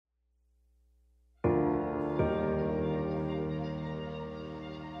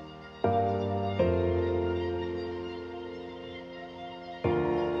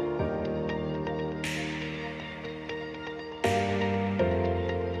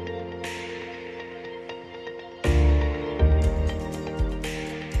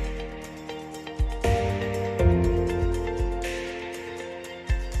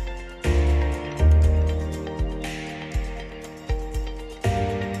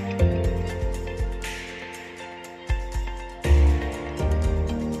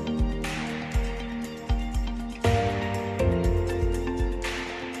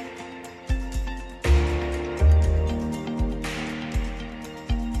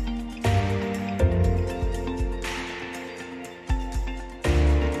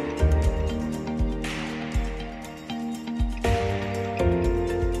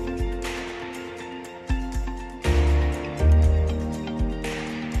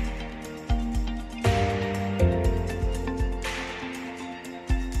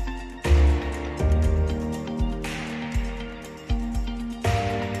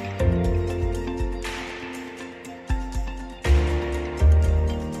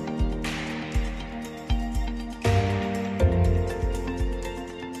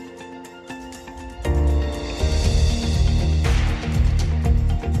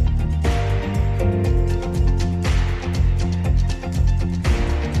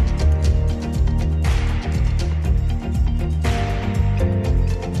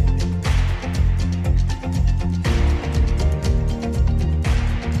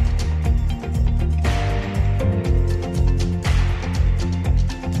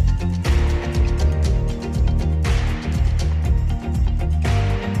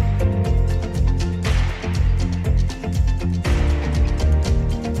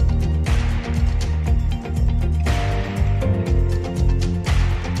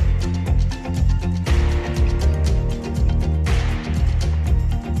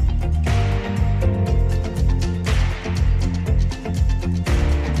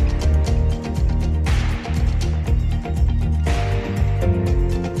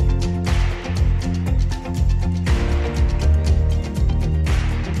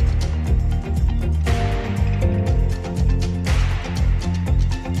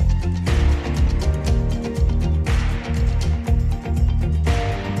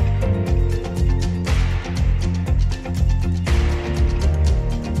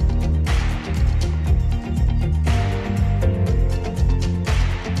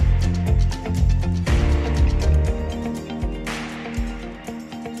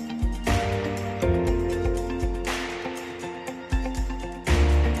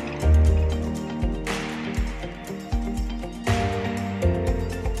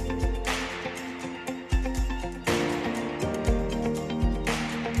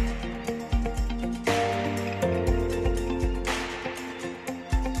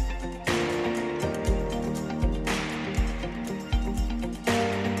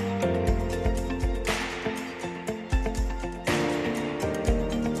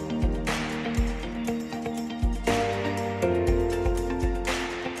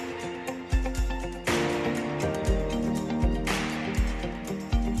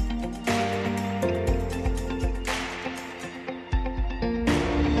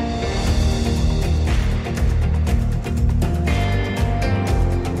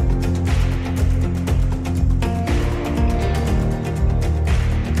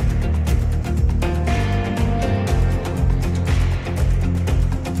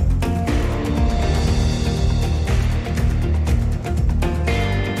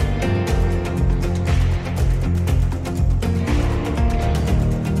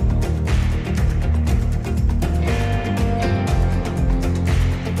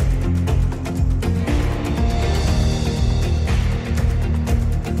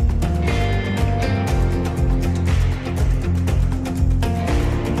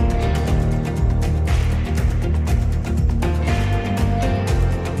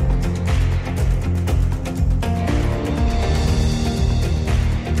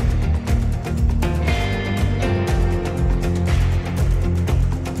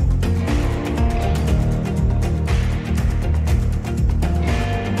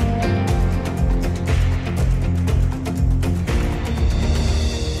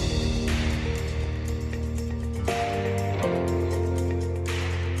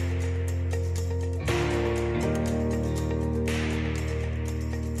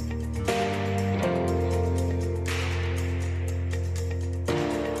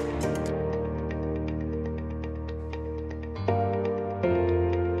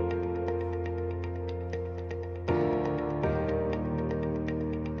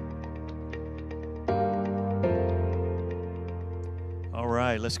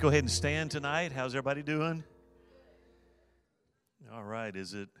right, let's go ahead and stand tonight. How's everybody doing? All right,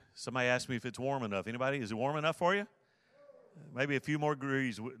 somebody asked me if it's warm enough. Anybody? Is it warm enough for you? Maybe a few more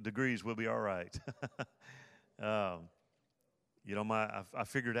degrees will be all right. I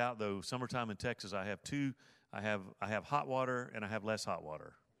figured out though, summertime in Texas, I have hot water and I have less hot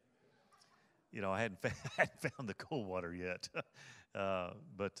water. I hadn't found the cold water yet.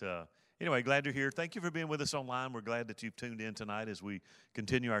 Anyway, glad you're here. Thank you for being with us online. We're glad that you've tuned in tonight as we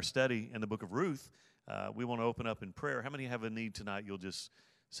continue our study in the book of Ruth. We want to open up in prayer. How many have a need tonight? You'll just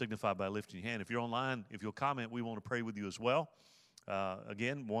signify by lifting your hand. If you're online, if you'll comment, we want to pray with you as well.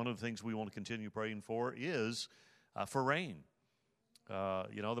 Again, one of the things we want to continue praying for is for rain.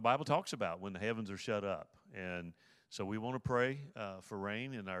 The Bible talks about when the heavens are shut up. And so we want to pray for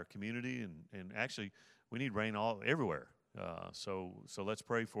rain in our community. And actually, we need rain everywhere. So let's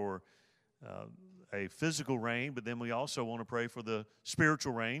pray for a physical rain, but then we also want to pray for the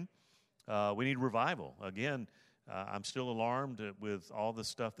spiritual rain. We need revival. Again, I'm still alarmed with all the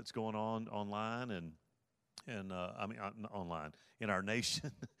stuff that's going on online online in our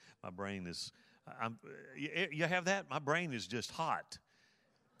nation. My brain is. You have that? My brain is just hot,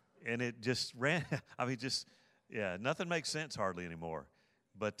 and it just ran. Nothing makes sense hardly anymore.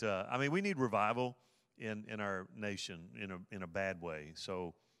 But we need revival in our nation in a bad way.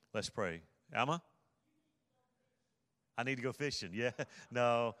 So let's pray. Alma? I need to go fishing. Yeah.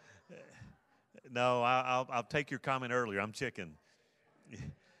 No, I'll take your comment earlier. I'm chicken.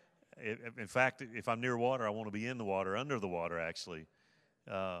 In fact, if I'm near water, I want to be in the water, under the water, actually.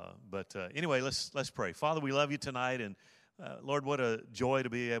 Anyway, let's pray. Father, we love you tonight. And, Lord, what a joy to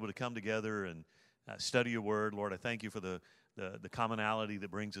be able to come together and study your word. Lord, I thank you for the commonality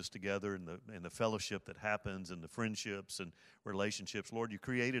that brings us together and the fellowship that happens and the friendships and relationships. Lord, you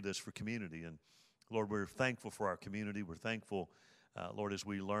created us for community. And, Lord, we're thankful for our community. We're thankful, Lord, as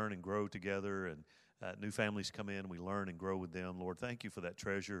we learn and grow together and new families come in, we learn and grow with them. Lord, thank you for that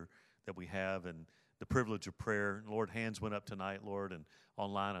treasure that we have and the privilege of prayer. Lord, hands went up tonight, Lord, and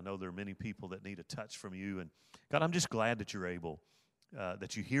online I know there are many people that need a touch from you. And, God, I'm just glad that you're able,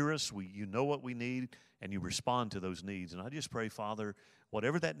 that you hear us, you know what we need, and you respond to those needs. And I just pray, Father,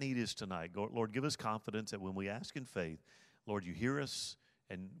 whatever that need is tonight, Lord, give us confidence that when we ask in faith, Lord, you hear us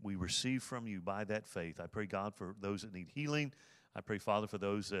and we receive from you by that faith. I pray, God, for those that need healing. I pray, Father, for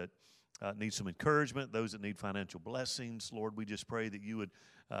those that need some encouragement, those that need financial blessings. Lord, we just pray that you would,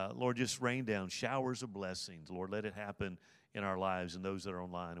 Lord, just rain down showers of blessings. Lord, let it happen in our lives and those that are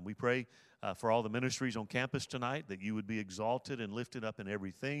online. And we pray for all the ministries on campus tonight that you would be exalted and lifted up in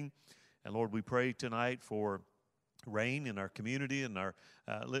everything. And, Lord, we pray tonight for rain in our community and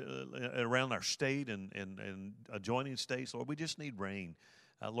around our state and adjoining states. Lord, we just need rain.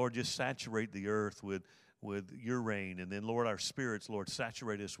 Lord, just saturate the earth with your rain. And then, Lord, our spirits, Lord,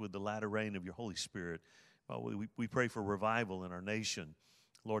 saturate us with the latter rain of your Holy Spirit. We pray for revival in our nation.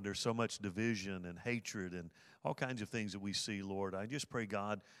 Lord, there's so much division and hatred and all kinds of things that we see, Lord. I just pray,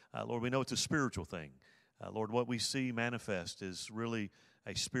 God, Lord, we know it's a spiritual thing. Lord, what we see manifest is really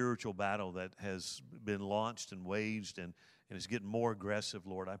a spiritual battle that has been launched and waged and is getting more aggressive,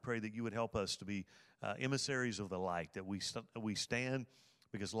 Lord. I pray that you would help us to be emissaries of the light, that we stand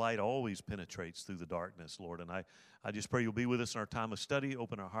because light always penetrates through the darkness, Lord. And I just pray you'll be with us in our time of study.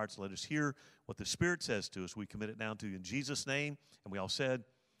 Open our hearts. Let us hear what the Spirit says to us. We commit it now to you in Jesus' name. And we all said,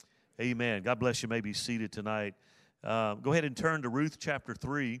 amen. God bless you. You may be seated tonight. Go ahead and turn to Ruth chapter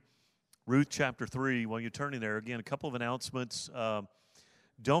 3. Ruth chapter 3. While you're turning there, again, a couple of announcements.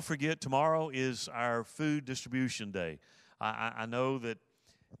 Don't forget, tomorrow is our food distribution day. I know that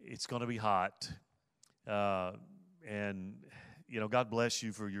it's going to be hot. God bless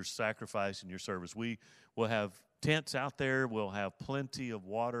you for your sacrifice and your service. We will have tents out there. We'll have plenty of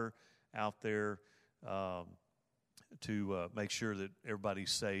water out there to make sure that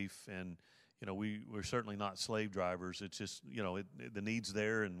everybody's safe. And, we're certainly not slave drivers. It's just, the need's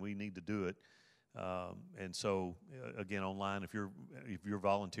there and we need to do it. And so, again, online, if you're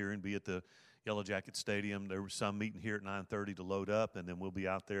volunteering, be at the Yellow Jacket Stadium. There was some meeting here at 9:30 to load up, and then we'll be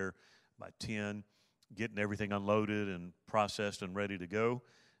out there by 10, getting everything unloaded and processed and ready to go.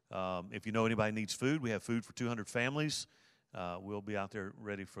 If you know anybody needs food, we have food for 200 families. We'll be out there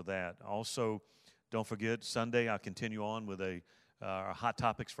ready for that. Also, don't forget, Sunday I'll continue on with our Hot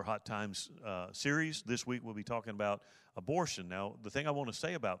Topics for Hot Times series. This week we'll be talking about abortion. Now, the thing I want to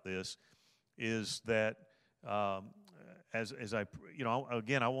say about this is that I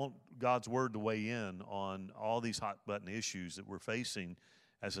want God's word to weigh in on all these hot button issues that we're facing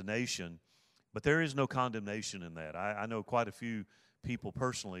as a nation. But there is no condemnation in that. I know quite a few people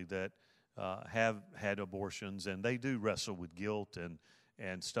personally that have had abortions, and they do wrestle with guilt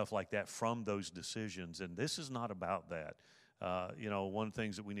and stuff like that from those decisions. And this is not about that. One of the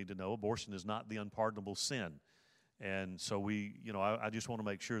things that we need to know, abortion is not the unpardonable sin. And so I just want to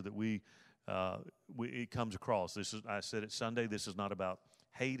make sure that it comes across. I said it Sunday, this is not about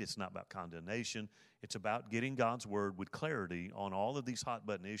hate. It's not about condemnation. It's about getting God's word with clarity on all of these hot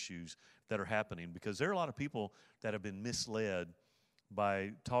button issues that are happening, because there are a lot of people that have been misled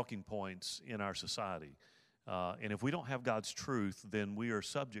by talking points in our society. And if we don't have God's truth, then we are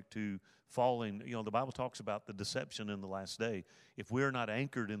subject to falling. The Bible talks about the deception in the last day. If we are not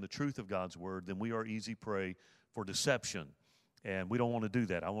anchored in the truth of God's word, then we are easy prey for deception. And we don't want to do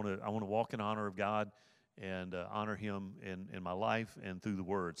that. I want to walk in honor of God and honor Him in my life and through the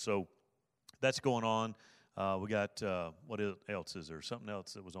Word. So that's going on. We got, what else is there? Something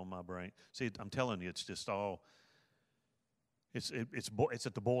else that was on my brain. See, I'm telling you, it's just all, it's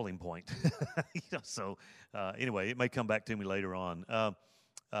at the boiling point. So anyway, it may come back to me later on.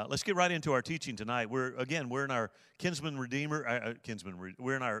 Let's get right into our teaching tonight. We're in our Kinsman Redeemer,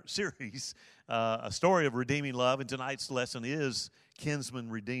 we're in our series, A Story of Redeeming Love, and tonight's lesson is Kinsman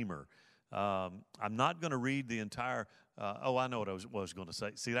Redeemer. I'm not going to read the entire, I know what I was going to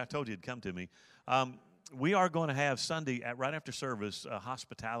say. See, I told you it'd come to me. We are going to have Sunday, right after service, a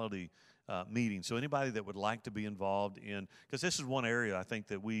hospitality meeting. So anybody that would like to be involved in, because this is one area I think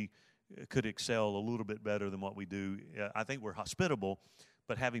that we could excel a little bit better than what we do. I think we're hospitable,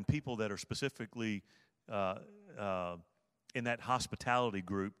 but having people that are specifically in that hospitality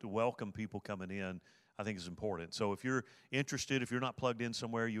group to welcome people coming in, I think is important. So if you're interested, if you're not plugged in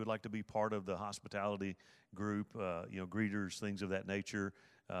somewhere, you would like to be part of the hospitality group, greeters, things of that nature,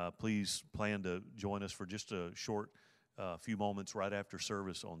 please plan to join us for just a short few moments right after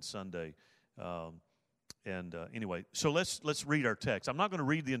service on Sunday. Anyway, so let's read our text. I'm not going to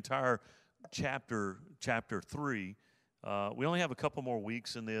read the entire chapter 3. We only have a couple more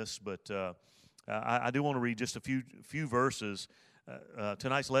weeks in this, but I do want to read just a few verses.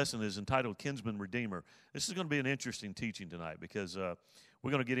 Tonight's lesson is entitled Kinsman Redeemer. This is going to be an interesting teaching tonight, because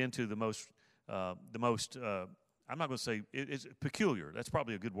we're going to get into the most I'm not going to say it's peculiar. That's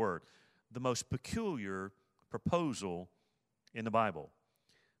probably a good word. The most peculiar proposal in the Bible.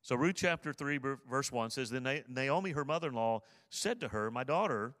 So Ruth chapter 3, verse 1 says, Then Naomi, her mother-in-law, said to her, My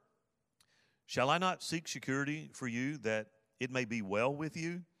daughter, shall I not seek security for you, that it may be well with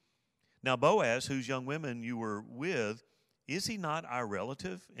you? Now Boaz, whose young women you were with, is he not our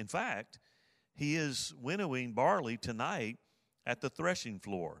relative? In fact, he is winnowing barley tonight at the threshing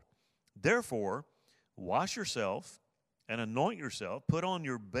floor. Therefore, wash yourself and anoint yourself. Put on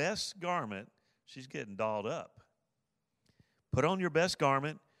your best garment. She's getting dolled up. Put on your best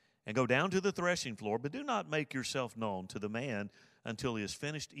garment and go down to the threshing floor, but do not make yourself known to the man until he has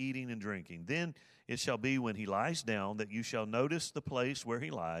finished eating and drinking. Then it shall be when he lies down that you shall notice the place where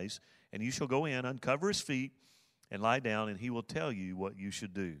he lies, and you shall go in, uncover his feet, and lie down, and he will tell you what you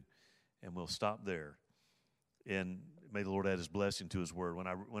should do. And we'll stop there. And may the Lord add his blessing to his word.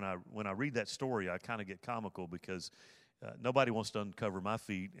 When I read that story, I kind of get comical, because nobody wants to uncover my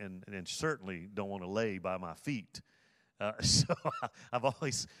feet, and certainly don't want to lay by my feet. So I've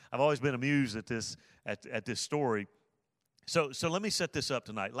always been amused at this story. So let me set this up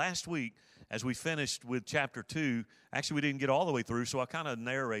tonight. Last week, as we finished with chapter 2, actually we didn't get all the way through, so I'll kind of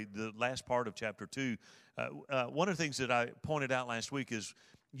narrate the last part of chapter 2. One of the things that I pointed out last week is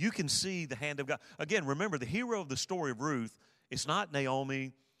you can see the hand of God. Again, remember, the hero of the story of Ruth, it's not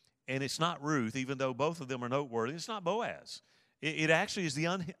Naomi and it's not Ruth, even though both of them are noteworthy. It's not Boaz. It actually is the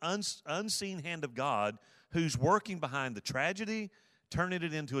unseen hand of God who's working behind the tragedy, turning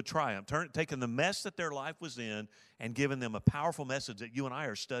it into a triumph, taking the mess that their life was in and giving them a powerful message that you and I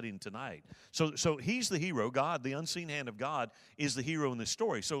are studying tonight. So he's the hero. God, the unseen hand of God, is the hero in this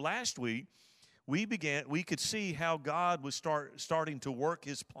story. So last week, we could see how God was starting to work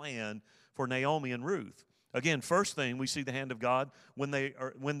his plan for Naomi and Ruth. Again, first thing, we see the hand of God when they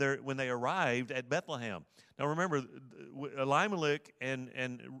arrived at Bethlehem. Now remember, Elimelech and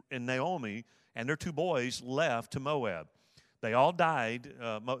Naomi and their 2 boys left to Moab. They all died.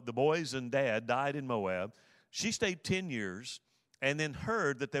 The boys and dad died in Moab. She stayed 10 years and then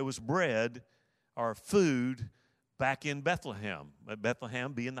heard that there was bread or food back in Bethlehem.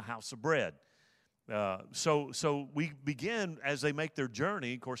 Bethlehem being the house of bread. So we begin as they make their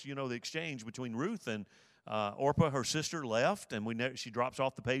journey. Of course, you know the exchange between Ruth and Orpah, her sister, left, and she drops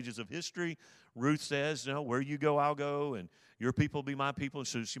off the pages of history. Ruth says, where you go, I'll go, and your people will be my people. And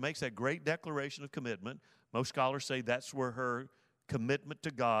so she makes that great declaration of commitment. Most scholars say that's where her commitment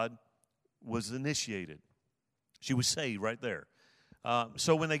to God was initiated. She was saved right there.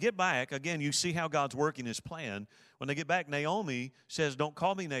 So when they get back, again, you see how God's working his plan. When they get back, Naomi says, don't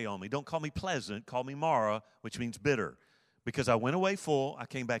call me Naomi. Don't call me pleasant. Call me Mara, which means bitter. Because I went away full, I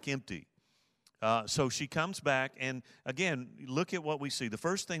came back empty. So she comes back, and again, look at what we see. The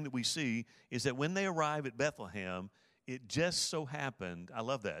first thing that we see is that when they arrive at Bethlehem, it just so happened, I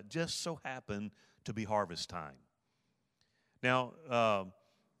love that, just so happened to be harvest time. Now,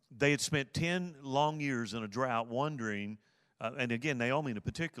 they had spent 10 long years in a drought wondering, and again, Naomi in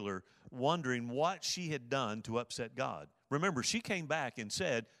particular, wondering what she had done to upset God. Remember, she came back and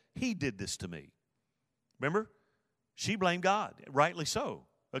said, he did this to me. Remember? She blamed God, rightly so.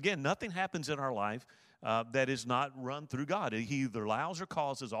 Again, nothing happens in our life that is not run through God. He either allows or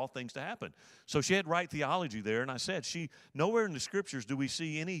causes all things to happen. So she had right theology there, and I said, nowhere in the Scriptures do we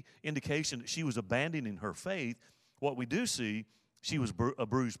see any indication that she was abandoning her faith. What we do see, she was a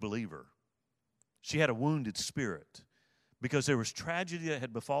bruised believer. She had a wounded spirit because there was tragedy that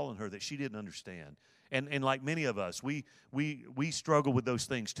had befallen her that she didn't understand. And like many of us, we struggle with those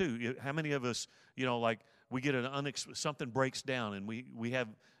things too. How many of us, like we get something breaks down and we have,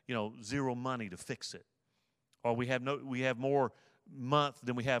 zero money to fix it. Or we have more month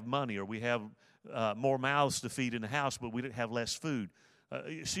than we have money, or we have more mouths to feed in the house, but we didn't have less food.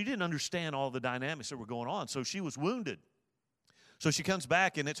 She didn't understand all the dynamics that were going on, so she was wounded. So she comes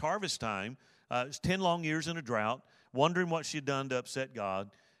back, and it's harvest time. It's 10 long years in a drought, wondering what she had done to upset God.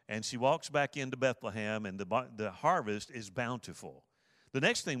 And she walks back into Bethlehem, and the harvest is bountiful. The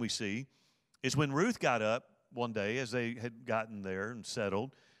next thing we see is when Ruth got up one day, as they had gotten there and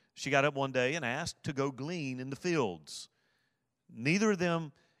settled, she got up one day and asked to go glean in the fields. Neither of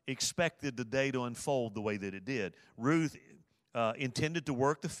them expected the day to unfold the way that it did. Ruth intended to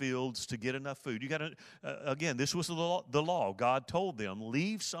work the fields to get enough food. You got to again. This was the law. God told them,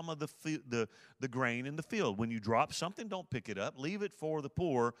 leave some of the grain in the field. When you drop something, don't pick it up. Leave it for the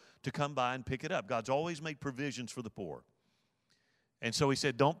poor to come by and pick it up. God's always made provisions for the poor, and so He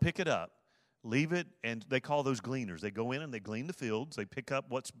said, don't pick it up. Leave it, and they call those gleaners. They go in and they glean the fields. They pick up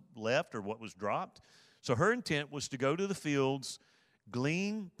what's left or what was dropped. So her intent was to go to the fields,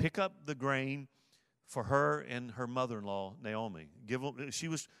 glean, pick up the grain for her and her mother-in-law, Naomi. She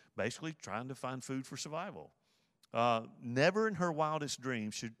was basically trying to find food for survival. Never in her wildest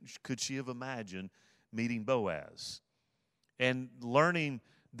dreams could she have imagined meeting Boaz. And learning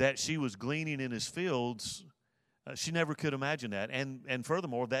that she was gleaning in his fields, she never could imagine that. And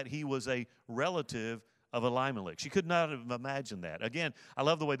furthermore, that he was a relative of Elimelech. She could not have imagined that. Again, I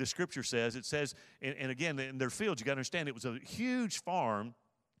love the way the Scripture says. It says, and again, in their fields, you got to understand, it was a huge farm.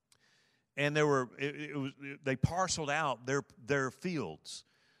 And they parceled out their fields.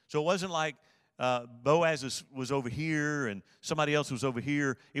 So it wasn't like Boaz was over here and somebody else was over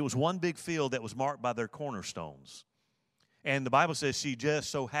here. It was one big field that was marked by their cornerstones. And the Bible says she just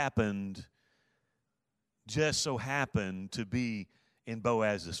so happened to be in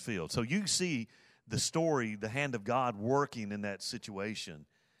Boaz's field. So you see the story, the hand of God working in that situation.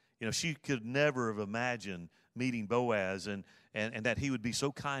 She could never have imagined meeting Boaz and that he would be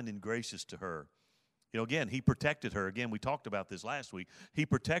so kind and gracious to her. Again, he protected her. Again, we talked about this last week. He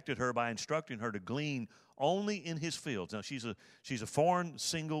protected her by instructing her to glean only in his fields. Now, she's a foreign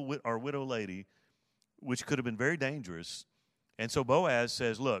single or widow lady, which could have been very dangerous. And so Boaz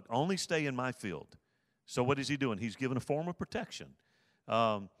says, look, only stay in my field. So what is he doing? He's given a form of protection.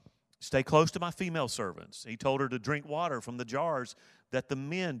 Stay close to my female servants. He told her to drink water from the jars that the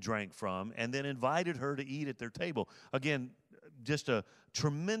men drank from, and then invited her to eat at their table. Again, just a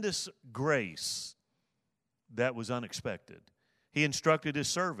tremendous grace that was unexpected. He instructed his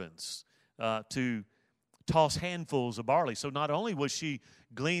servants to toss handfuls of barley. So not only was she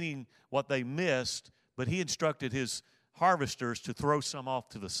gleaning what they missed, but he instructed his harvesters to throw some off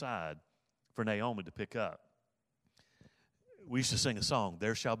to the side for Naomi to pick up. We used to sing a song,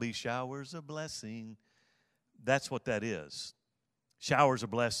 there shall be showers of blessing. That's what that is. Showers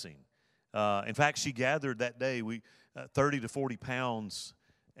of blessing. In fact, she gathered that day 30 to 40 pounds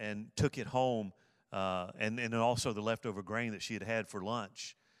and took it home, and then also the leftover grain that she had for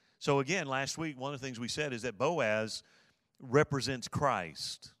lunch. So again, last week, one of the things we said is that Boaz represents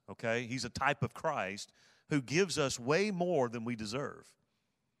Christ, okay? He's a type of Christ who gives us way more than we deserve.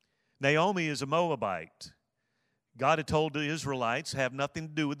 Naomi is a Moabite. God had told the Israelites, have nothing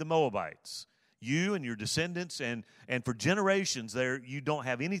to do with the Moabites. You and your descendants, and for generations there, you don't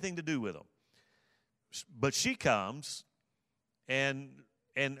have anything to do with them. But she comes, and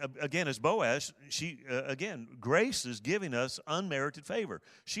again, as Boaz, grace is giving us unmerited favor.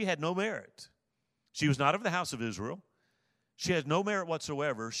 She had no merit. She was not of the house of Israel. She has no merit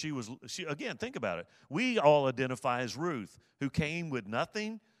whatsoever. She again, think about it. We all identify as Ruth, who came with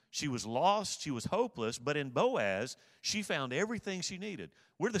nothing. She was lost. She was hopeless. But in Boaz, she found everything she needed.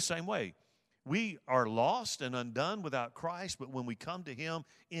 We're the same way. We are lost and undone without Christ, but when we come to Him,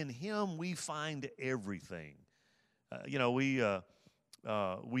 in Him we find everything. We have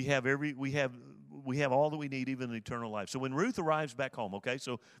all that we need, even in eternal life. So when Ruth arrives back home, okay,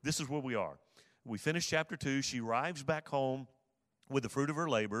 so this is where we are. We finished chapter 2. She arrives back home with the fruit of her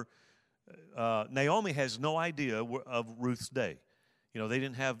labor. Naomi has no idea of Ruth's day. They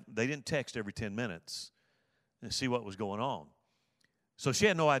didn't text every 10 minutes and see what was going on. So she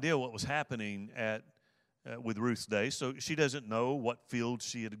had no idea what was happening with Ruth's day. So she doesn't know what fields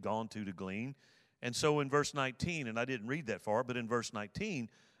she had gone to glean. And so in verse 19, and I didn't read that far, but in verse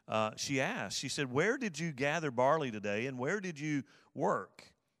 19, she asked, she said, "Where did you gather barley today, and where did you work?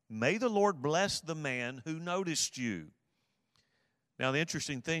 May the Lord bless the man who noticed you." Now, the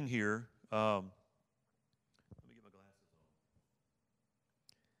interesting thing here, let me get my glasses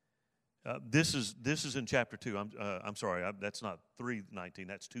on. This is in chapter 2. I'm sorry, that's not 3:19.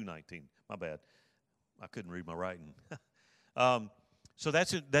 That's 2:19. My bad. I couldn't read my writing. So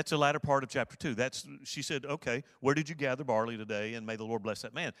that's the latter part of chapter 2. She said, "Okay, where did you gather barley today? And may the Lord bless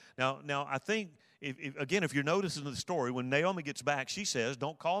that man." Now I think if you're noticing the story, when Naomi gets back, she says,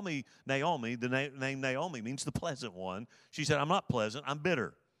 "Don't call me Naomi." The name Naomi means the pleasant one. She said, "I'm not pleasant. I'm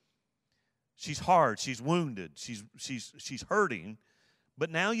bitter." She's hard. She's wounded. She's hurting. But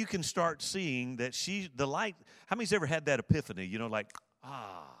now you can start seeing that the light. How many's ever had that epiphany?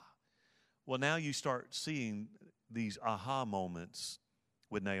 Well, now you start seeing these aha moments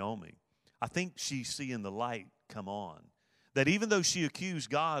with Naomi. I think she's seeing the light come on. That even though she accused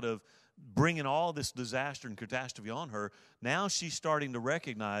God of bringing all this disaster and catastrophe on her, now she's starting to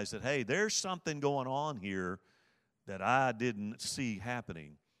recognize that, hey, there's something going on here that I didn't see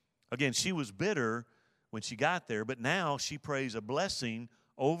happening. Again, she was bitter when she got there, but now she prays a blessing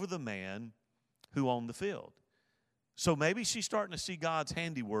over the man who owned the field. So maybe she's starting to see God's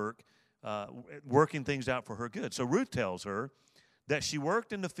handiwork, working things out for her good. So Ruth tells her that she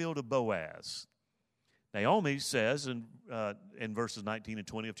worked in the field of Boaz. Naomi says in verses 19 and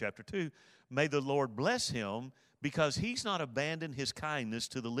 20 of chapter 2, "May the Lord bless him because he's not abandoned his kindness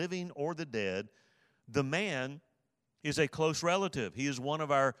to the living or the dead. The man is a close relative. He is one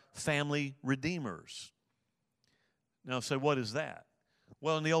of our family redeemers." Now say, what is that?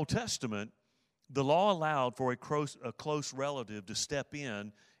 Well, in the Old Testament, the law allowed for a close relative to step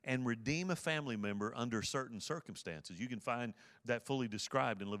in and redeem a family member under certain circumstances. You can find that fully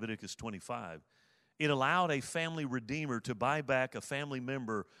described in Leviticus 25. It allowed a family redeemer to buy back a family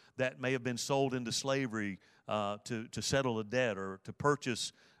member that may have been sold into slavery to settle a debt or to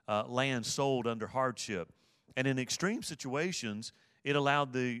purchase land sold under hardship. And in extreme situations, it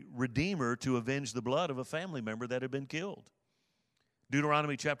allowed the redeemer to avenge the blood of a family member that had been killed.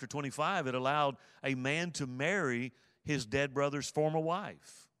 Deuteronomy chapter 25, it allowed a man to marry his dead brother's former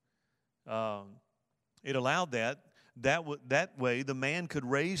wife. It allowed that way the man could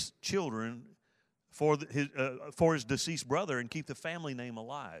raise children for his deceased brother and keep the family name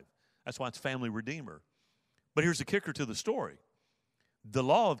alive. That's why it's family redeemer. But here's the kicker to the story. The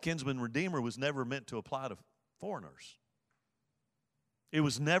law of kinsman redeemer was never meant to apply to foreigners. It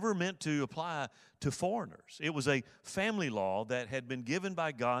was never meant to apply to foreigners. It was a family law that had been given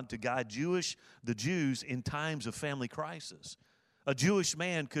by God to guide the Jews in times of family crisis. A Jewish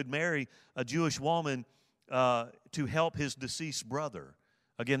man could marry a Jewish woman to help his deceased brother.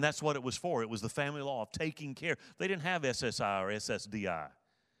 Again, that's what it was for. It was the family law of taking care. They didn't have SSI or SSDI.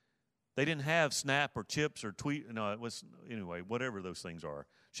 They didn't have SNAP or CHIPS or Tweet. No, it was, anyway, whatever those things are.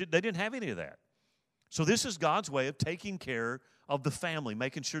 They didn't have any of that. So this is God's way of taking care of the family,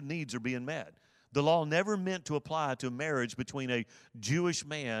 making sure needs are being met. The law never meant to apply to marriage between a Jewish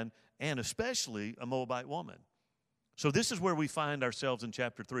man and especially a Moabite woman. So this is where we find ourselves in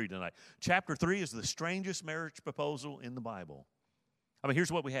chapter 3 tonight. Chapter 3 is the strangest marriage proposal in the Bible. I mean,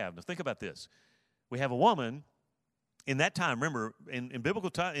 here's what we have. Now think about this. We have a woman in that time. Remember, in biblical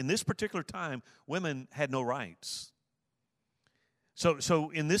time, in this particular time, women had no rights.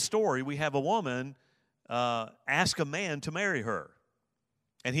 So in this story, we have a woman ask a man to marry her,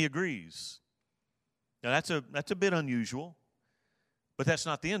 and he agrees. Now that's a bit unusual, but that's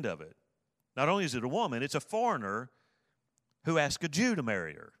not the end of it. Not only is it a woman, it's a foreigner who asked a Jew to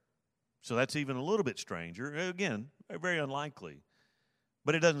marry her. So that's even a little bit stranger. Again, very unlikely.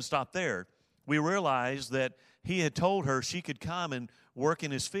 But it doesn't stop there. We realize that he had told her she could come and work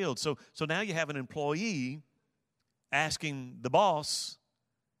in his field. So now you have an employee asking the boss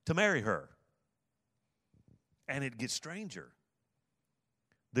to marry her. And it gets stranger.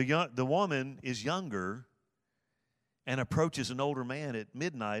 The woman is younger and approaches an older man at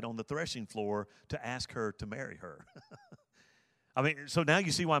midnight on the threshing floor to ask her to marry her. I mean, so now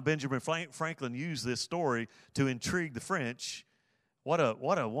you see why Benjamin Franklin used this story to intrigue the French. What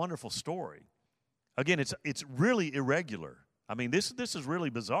a wonderful story. Again, it's really irregular. I mean, this is really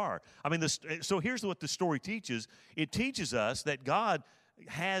bizarre. I mean, so here's what the story teaches. It teaches us that God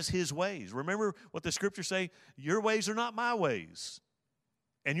has his ways. Remember what the scriptures say? Your ways are not my ways,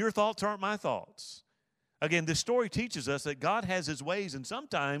 and your thoughts aren't my thoughts. Again, this story teaches us that God has his ways, and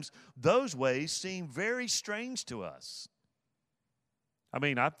sometimes those ways seem very strange to us. I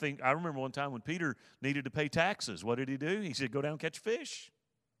mean, I remember one time when Peter needed to pay taxes. What did he do? He said, go down and catch fish.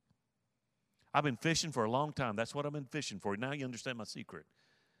 I've been fishing for a long time. That's what I've been fishing for. Now you understand my secret.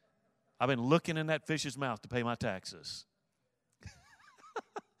 I've been looking in that fish's mouth to pay my taxes.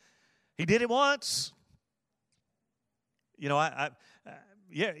 He did it once. You know,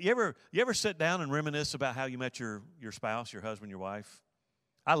 you ever sit down and reminisce about how you met your spouse, your husband, your wife?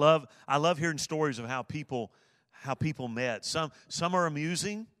 I love hearing stories of how people met. Some are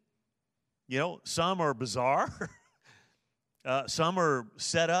amusing, you know. Some are bizarre. Some are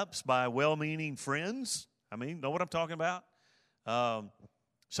setups by well-meaning friends. I mean, know what I'm talking about?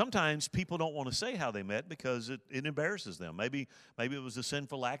 Sometimes people don't want to say how they met because it embarrasses them. Maybe it was a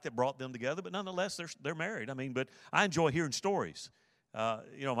sinful act that brought them together, but nonetheless, they're married. I mean, but I enjoy hearing stories.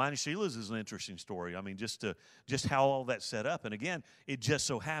 You know, mine and Sheila's is an interesting story. I mean, just how all that set up. And again, it just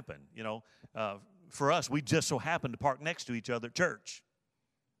so happened, you know, for us, we just so happened to park next to each other at church.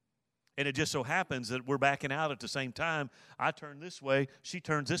 And it just so happens that we're backing out at the same time. I turn this way, she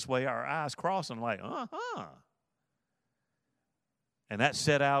turns this way, our eyes cross, and I'm like, uh-huh. And that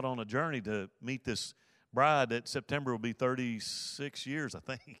set out on a journey to meet this bride that September will be 36 years, I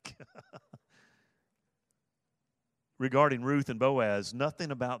think. Regarding Ruth and Boaz,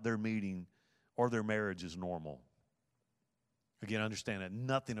 nothing about their meeting or their marriage is normal. Again, understand that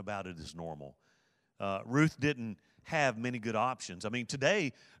nothing about it is normal. Ruth didn't have many good options. I mean,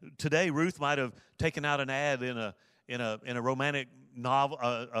 today Ruth might have taken out an ad in a romantic novel,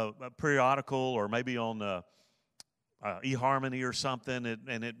 a periodical, or maybe on eHarmony or something,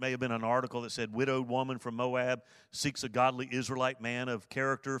 and it may have been an article that said, "Widowed woman from Moab seeks a godly Israelite man of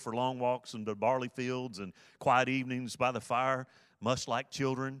character for long walks in the barley fields and quiet evenings by the fire, much like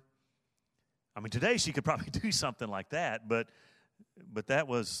children." I mean, today she could probably do something like that, but that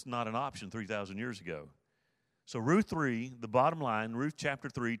was not an option 3,000 years ago. So Ruth 3, the bottom line, Ruth chapter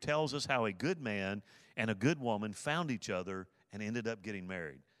 3, tells us how a good man and a good woman found each other and ended up getting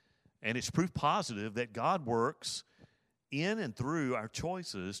married. And it's proof positive that God works in and through our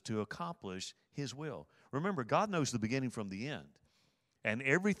choices to accomplish his will. Remember, God knows the beginning from the end. And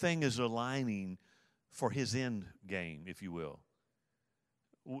everything is aligning for his end game, if you will.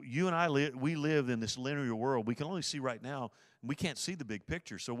 You and I, we live in this linear world. We can only see right now. We can't see the big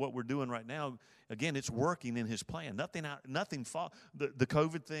picture. So what we're doing right now, again, it's working in his plan. The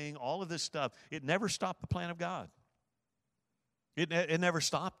COVID thing, all of this stuff, it never stopped the plan of God. It never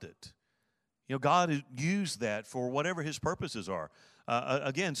stopped it. You know, God used that for whatever his purposes are.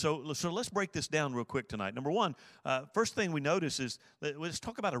 Again, so let's break this down real quick tonight. Number one, first thing we notice is, let's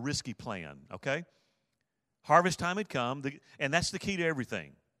talk about a risky plan, okay? Harvest time had come, and that's the key to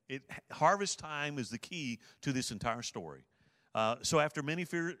everything. Harvest time is the key to this entire story. So after many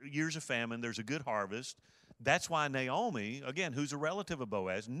years of famine, there's a good harvest. That's why Naomi, again, who's a relative of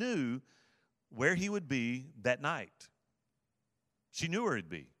Boaz, knew where he would be that night. She knew where he'd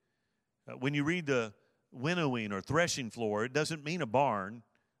be. When you read the winnowing or threshing floor, it doesn't mean a barn.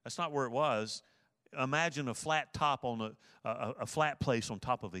 That's not where it was. Imagine a flat top on a flat place on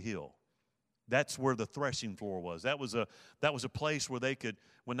top of a hill. That's where the threshing floor was. That was a place where they could,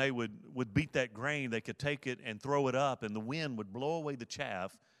 when they would beat that grain, they could take it and throw it up, and the wind would blow away the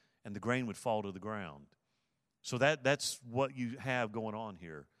chaff, and the grain would fall to the ground. So that's what you have going on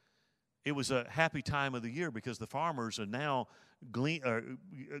here. It was a happy time of the year because the farmers are now their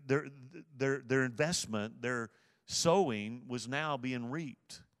investment, their sowing was now being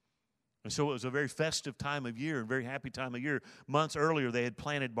reaped. And so it was a very festive time of year, a very happy time of year. Months earlier, they had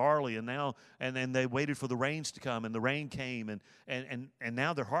planted barley, and then they waited for the rains to come, and the rain came, and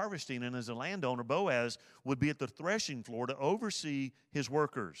now they're harvesting. And as a landowner, Boaz would be at the threshing floor to oversee his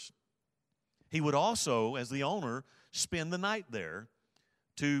workers. He would also, as the owner, spend the night there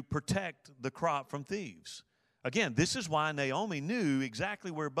to protect the crop from thieves. Again, this is why Naomi knew exactly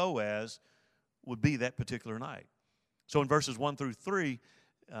where Boaz would be that particular night. So in verses 1 through 3,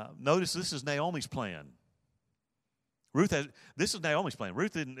 notice this is Naomi's plan. This is Naomi's plan.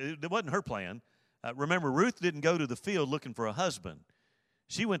 Ruth it wasn't her plan. Remember, Ruth didn't go to the field looking for a husband.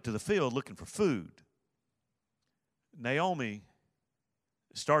 She went to the field looking for food. Naomi,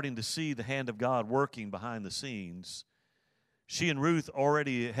 starting to see the hand of God working behind the scenes, she and Ruth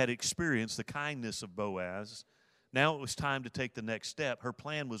already had experienced the kindness of Boaz. Now it was time to take the next step. Her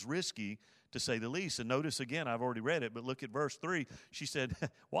plan was risky, to say the least. And notice again, I've already read it, but look at verse 3. She said,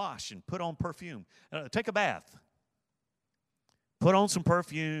 wash and put on perfume. Take a bath. Put on some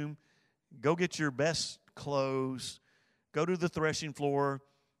perfume. Go get your best clothes. Go to the threshing floor.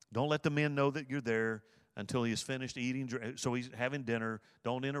 Don't let the men know that you're there until he is finished eating. So he's having dinner.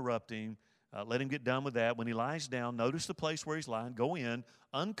 Don't interrupt him. Let him get done with that. When he lies down, notice the place where he's lying. Go in,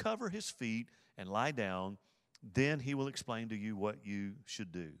 uncover his feet, and lie down. Then he will explain to you what you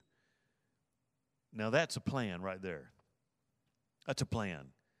should do. Now that's a plan right there. That's a plan.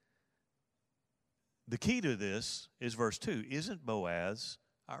 The key to this is verse 2. Isn't Boaz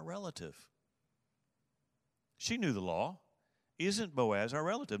our relative? She knew the law. Isn't Boaz our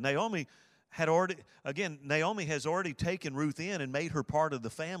relative? Naomi has already taken Ruth in and made her part of the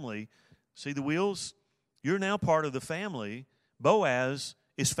family. See the wheels? You're now part of the family. Boaz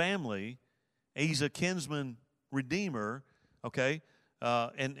is family. He's a kinsman redeemer. Okay?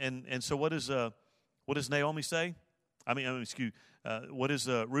 And so what does Naomi say? What does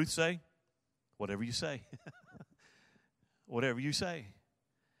Ruth say? Whatever you say. Whatever you say.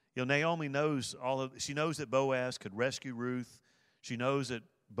 You know, Naomi knows she knows that Boaz could rescue Ruth. She knows that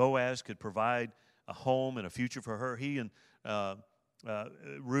Boaz could provide a home and a future for her. He and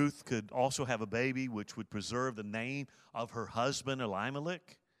Ruth could also have a baby, which would preserve the name of her husband,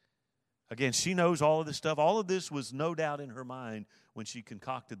 Elimelech. Again, she knows all of this stuff. All of this was no doubt in her mind when she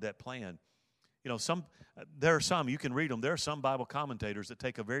concocted that plan. You know, there are some, you can read them, there are some Bible commentators that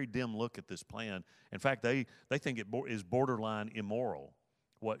take a very dim look at this plan. In fact, they think it is borderline immoral,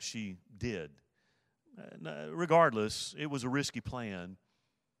 what she did. Regardless, it was a risky plan.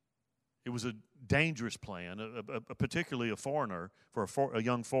 It was a dangerous plan, particularly for a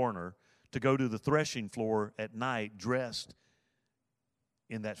young foreigner, to go to the threshing floor at night dressed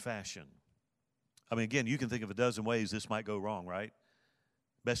in that fashion. I mean, again, you can think of a dozen ways this might go wrong, right?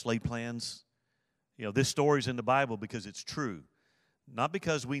 Best laid plans. You know, this story's in the Bible because it's true. Not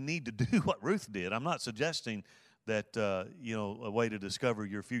because we need to do what Ruth did. I'm not suggesting that, a way to discover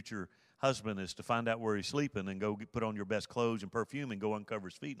your future husband is to find out where he's sleeping and go put on your best clothes and perfume and go uncover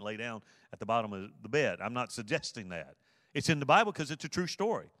his feet and lay down at the bottom of the bed. I'm not suggesting that. It's in the Bible because it's a true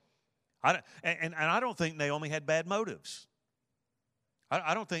story. I don't think Naomi had bad motives.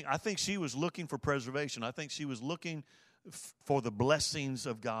 I think she was looking for preservation. I think she was looking for the blessings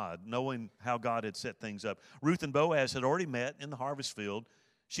of God, knowing how God had set things up. Ruth and Boaz had already met in the harvest field.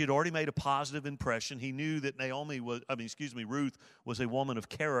 She had already made a positive impression. He knew that Ruth was a woman of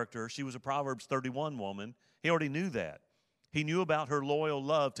character. She was a Proverbs 31 woman. He already knew that. He knew about her loyal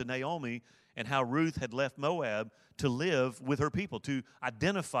love to Naomi and how Ruth had left Moab to live with her people, to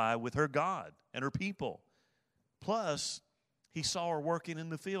identify with her God and her people. Plus, he saw her working in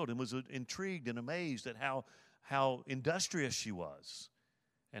the field and was intrigued and amazed at how industrious she was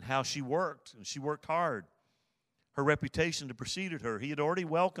and how she worked, and she worked hard. Her reputation had preceded her. He had already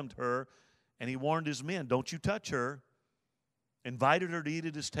welcomed her, and he warned his men, don't you touch her. Invited her to eat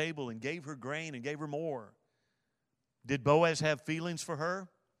at his table and gave her grain and gave her more. Did Boaz have feelings for her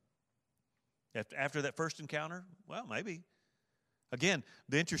after that first encounter? Well, maybe. Again,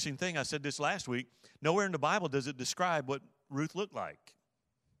 the interesting thing, I said this last week, nowhere in the Bible does it describe what Ruth looked like.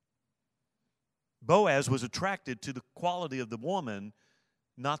 Boaz was attracted to the quality of the woman,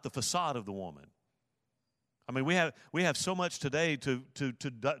 not the facade of the woman. I mean, we have so much today to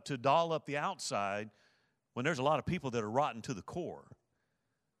doll up the outside when there's a lot of people that are rotten to the core.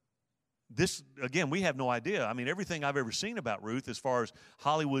 This, again, we have no idea. I mean, everything I've ever seen about Ruth as far as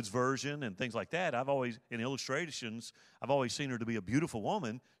Hollywood's version and things like that, in illustrations, I've always seen her to be a beautiful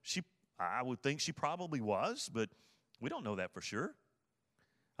woman. I would think she probably was, but we don't know that for sure.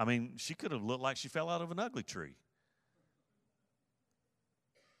 I mean, she could have looked like she fell out of an ugly tree.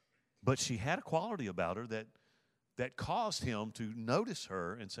 But she had a quality about her that caused him to notice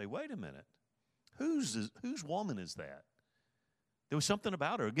her and say, wait a minute, whose woman is that? There was something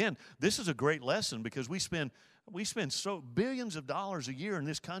about her. Again, this is a great lesson because we spend so billions of dollars a year in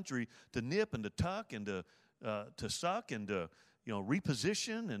this country to nip and to tuck and to suck and to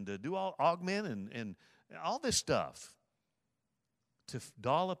reposition and to do augment and all this stuff to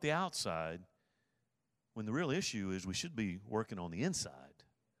doll up the outside when the real issue is we should be working on the inside.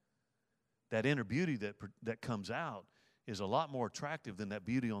 That inner beauty that comes out is a lot more attractive than that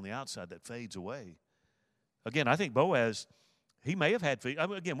beauty on the outside that fades away. Again, I think Boaz, He may have had feet. I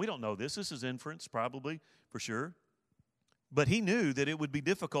mean, again, we don't know this. This is inference, probably, for sure. But he knew that it would be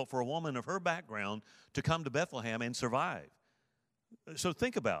difficult for a woman of her background to come to Bethlehem and survive. So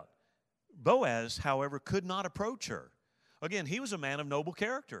think about it. Boaz, however, could not approach her. Again, he was a man of noble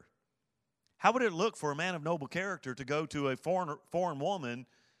character. How would it look for a man of noble character to go to a foreign woman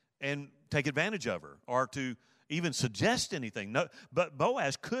and take advantage of her, or to even suggest anything? No, but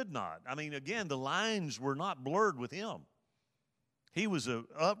Boaz could not. I mean, again, the lines were not blurred with him. He was an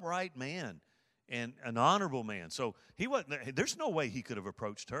upright man and an honorable man. So he wasn't. There's no way he could have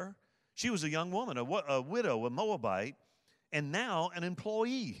approached her. She was a young woman, a widow, a Moabite, and now an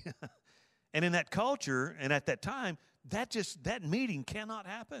employee. And in that culture and at that time, that meeting cannot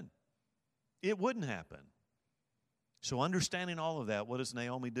happen. It wouldn't happen. So understanding all of that, what does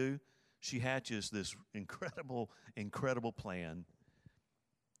Naomi do? She hatches this incredible, incredible plan.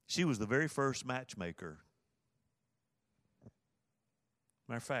 She was the very first matchmaker.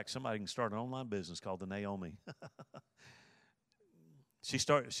 Matter of fact, somebody can start an online business called the Naomi.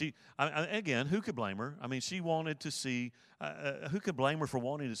 Again, who could blame her? I mean, she wanted to see, who could blame her for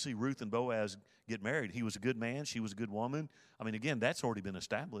wanting to see Ruth and Boaz get married? He was a good man. She was a good woman. I mean, again, that's already been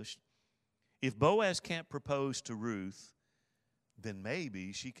established. If Boaz can't propose to Ruth, then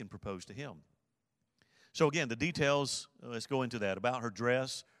maybe she can propose to him. So again, the details, let's go into that, about her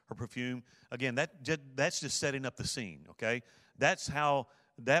dress, her perfume. Again, that's just setting up the scene, okay? That's how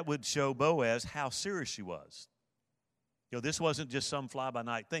that would show Boaz how serious she was. You know, this wasn't just some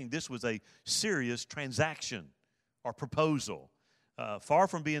fly-by-night thing. This was a serious transaction or proposal, far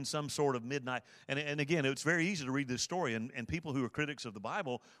from being some sort of midnight. And again, it's very easy to read this story, and people who are critics of the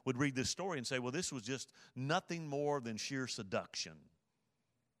Bible would read this story and say, well, this was just nothing more than sheer seduction.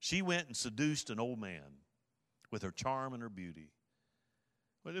 She went and seduced an old man with her charm and her beauty.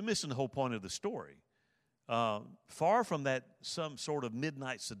 But they're missing the whole point of the story. Far from that some sort of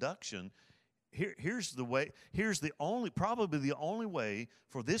midnight seduction, here's probably the only way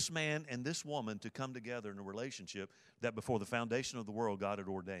for this man and this woman to come together in a relationship that before the foundation of the world God had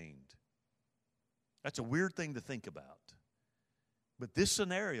ordained. That's a weird thing to think about. But this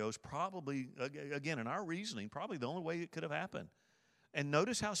scenario is probably, again, in our reasoning, probably the only way it could have happened. And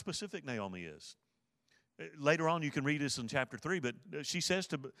notice how specific Naomi is. Later on, you can read this in chapter 3, but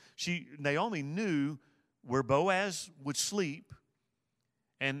Naomi knew where Boaz would sleep,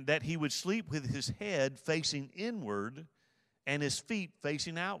 and that he would sleep with his head facing inward and his feet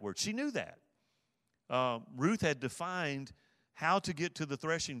facing outward. She knew that. Ruth had defined how to get to the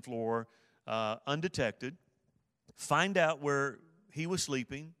threshing floor undetected, find out where he was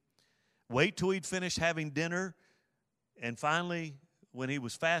sleeping, wait till he'd finished having dinner, and finally, when he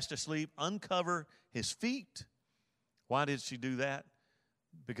was fast asleep, uncover his feet. Why did she do that?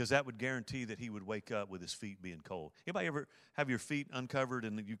 Because that would guarantee that he would wake up with his feet being cold. Anybody ever have your feet uncovered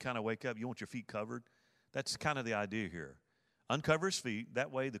and you kind of wake up, you want your feet covered? That's kind of the idea here. Uncover his feet.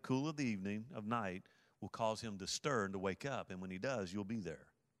 That way the cool of the evening, of night, will cause him to stir and to wake up. And when he does, you'll be there.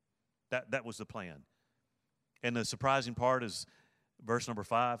 That was the plan. And the surprising part is verse number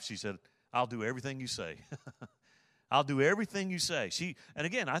 5. She said, I'll do everything you say. I'll do everything you say. And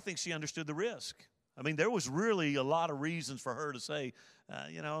again, I think she understood the risk. I mean, there was really a lot of reasons for her to say,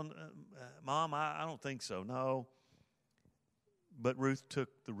 Mom, I don't think so. No. But Ruth took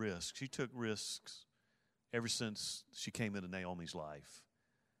the risk. She took risks ever since she came into Naomi's life.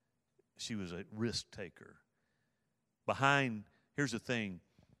 She was a risk taker. Here's the thing,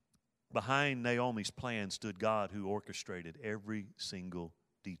 behind Naomi's plan stood God, who orchestrated every single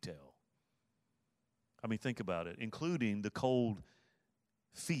detail. I mean, think about it, including the cold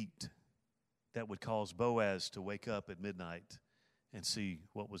feet that would cause Boaz to wake up at midnight and see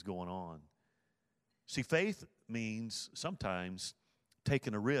what was going on. See, faith means sometimes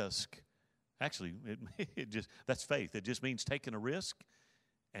taking a risk. Actually, that's faith. It just means taking a risk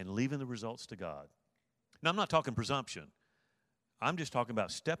and leaving the results to God. Now, I'm not talking presumption. I'm just talking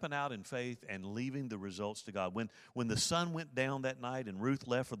about stepping out in faith and leaving the results to God. When the sun went down that night and Ruth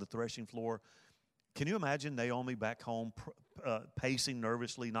left for the threshing floor, can you imagine Naomi back home pacing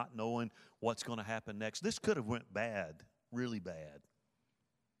nervously, not knowing what's going to happen next? This could have went bad, really bad.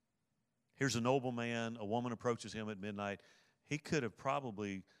 Here's a noble man. A woman approaches him at midnight. He could have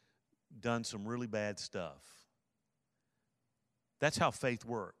probably done some really bad stuff. That's how faith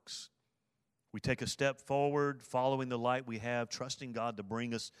works. We take a step forward, following the light we have, trusting God to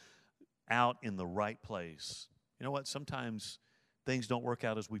bring us out in the right place. You know what? Sometimes things don't work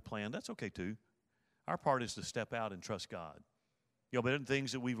out as we planned. That's okay, too. Our part is to step out and trust God. You know, but in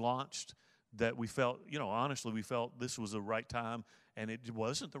things that we've launched that we felt, honestly, we felt this was the right time, and it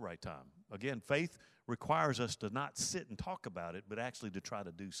wasn't the right time. Again, faith requires us to not sit and talk about it, but actually to try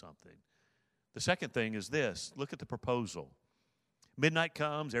to do something. The second thing is this. Look at the proposal. Midnight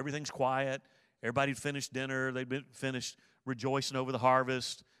comes, everything's quiet. Everybody'd finished dinner. They'd been finished rejoicing over the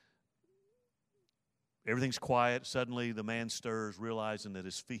harvest. Everything's quiet. Suddenly, the man stirs, realizing that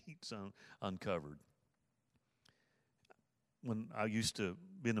his feet's uncovered. When I used to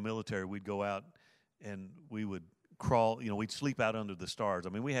be in the military, we'd go out and we would crawl. We'd sleep out under the stars. I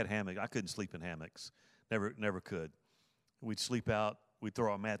mean, we had hammocks. I couldn't sleep in hammocks. Never could. We'd sleep out. We'd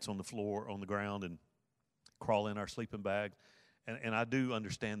throw our mats on the floor, on the ground, and crawl in our sleeping bag. And I do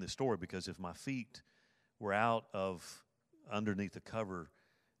understand this story, because if my feet were out of underneath the cover,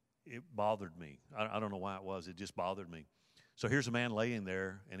 it bothered me. I don't know why it was. It just bothered me. So here's a man laying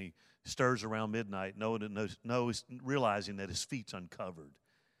there, and he stirs around midnight, realizing that his feet's uncovered.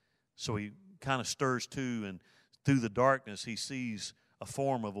 So he kind of stirs too, and through the darkness, he sees a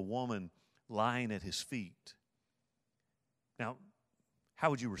form of a woman lying at his feet. Now,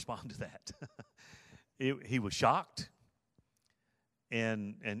 how would you respond to that? He was shocked,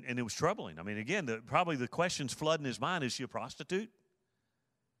 and it was troubling. I mean, again, probably the questions flooding his mind: is she a prostitute?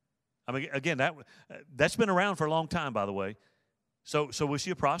 I mean, again, that's been around for a long time, by the way. So was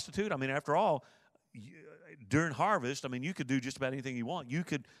she a prostitute? I mean, after all, during harvest, I mean, you could do just about anything you want. You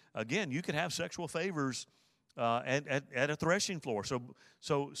could have sexual favors at a threshing floor.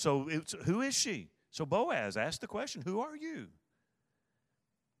 So who is she? So Boaz asked the question, "Who are you?"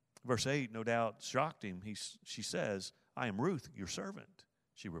 Verse 8, no doubt, shocked him. She says, "I am Ruth, your servant,"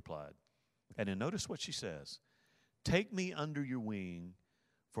 she replied. And then notice what she says: "Take me under your wing,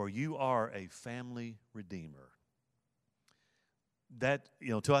 for you are a family redeemer." That,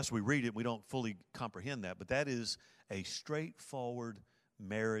 to us, we read it, we don't fully comprehend that, but that is a straightforward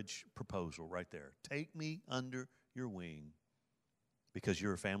marriage proposal right there. Take me under your wing because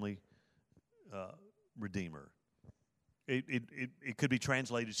you're a family redeemer. It could be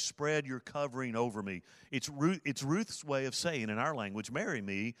translated, spread your covering over me. It's Ruth's way of saying, in our language, marry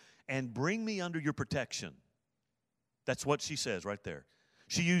me and bring me under your protection. That's what she says right there.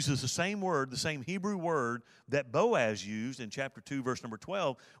 She uses the same word, the same Hebrew word that Boaz used in chapter 2, verse number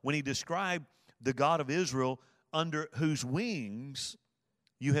 12, when he described the God of Israel under whose wings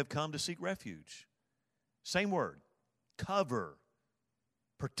you have come to seek refuge. Same word, cover,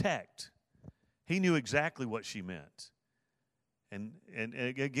 protect. He knew exactly what she meant. And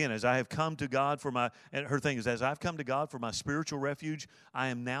again, as I have come to God and her thing is, as I've come to God for my spiritual refuge, I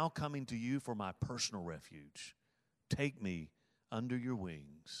am now coming to you for my personal refuge. Take me under your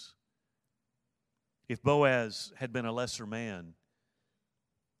wings. If Boaz had been a lesser man,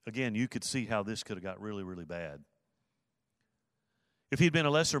 again, you could see how this could have got really, really bad. If he'd been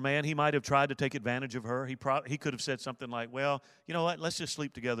a lesser man, he might have tried to take advantage of her. He could have said something like, "Well, you know what, let's just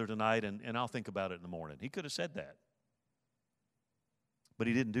sleep together tonight and I'll think about it in the morning." He could have said that. But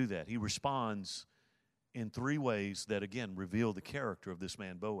he didn't do that. He responds in three ways that, again, reveal the character of this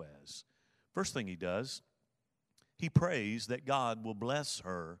man Boaz. First thing he does, he prays that God will bless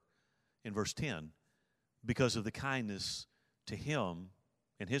her in verse 10 because of the kindness to him.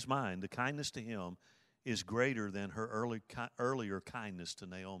 In his mind, the kindness to him is greater than her earlier kindness to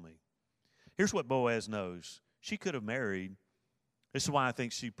Naomi. Here's what Boaz knows. She could have married. This is why I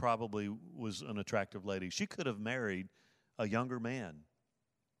think she probably was an attractive lady. She could have married a younger man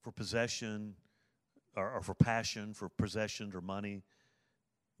for possession or for passion, for possession or money,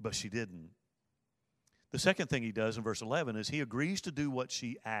 but she didn't. The second thing he does in verse 11 is he agrees to do what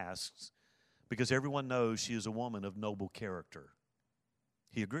she asks because everyone knows she is a woman of noble character.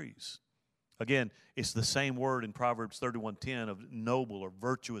 He agrees. Again, it's the same word in Proverbs 31:10 of noble or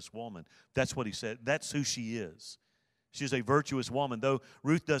virtuous woman. That's what he said. That's who she is. She's a virtuous woman. Though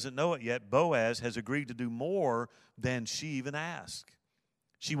Ruth doesn't know it yet, Boaz has agreed to do more than she even asked.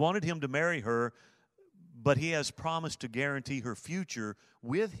 She wanted him to marry her, but he has promised to guarantee her future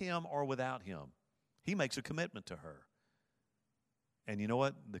with him or without him. He makes a commitment to her. And you know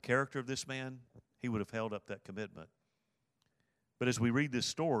what? The character of this man, he would have held up that commitment. But as we read this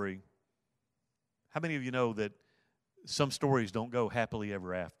story, how many of you know that some stories don't go happily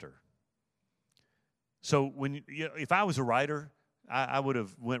ever after? So if I was a writer, I would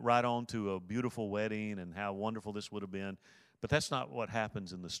have went right on to a beautiful wedding and how wonderful this would have been. But that's not what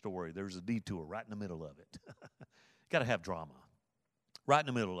happens in the story. There's a detour right in the middle of it. Got to have drama right in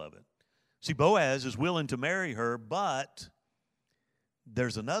the middle of it. See, Boaz is willing to marry her, but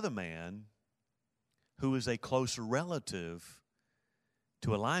there's another man who is a closer relative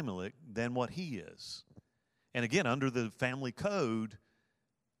to Elimelech than what he is. And again, under the family code,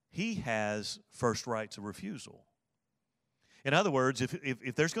 he has first rights of refusal. In other words,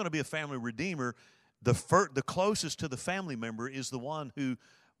 if there's going to be a family redeemer, the closest to the family member is the one who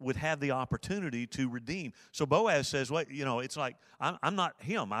would have the opportunity to redeem. So Boaz says, "What it's like I'm not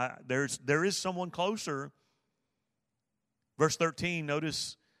him. There is someone closer." Verse 13.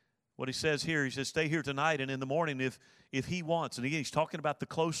 Notice what he says here. He says, "Stay here tonight, and in the morning, if he wants," and again he's talking about the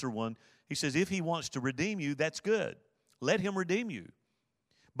closer one. He says, "If he wants to redeem you, that's good. Let him redeem you.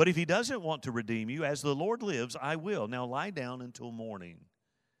 But if he doesn't want to redeem you, as the Lord lives, I will. Now lie down until morning."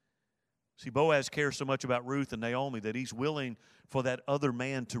 See, Boaz cares so much about Ruth and Naomi that he's willing for that other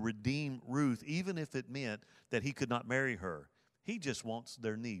man to redeem Ruth, even if it meant that he could not marry her. He just wants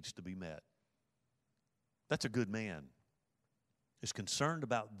their needs to be met. That's a good man. He's concerned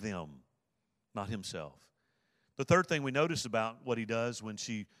about them, not himself. The third thing we notice about what he does when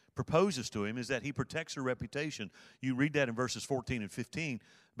she proposes to him is that he protects her reputation. You read that in verses 14 and 15,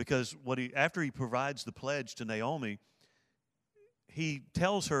 because after he provides the pledge to Naomi, he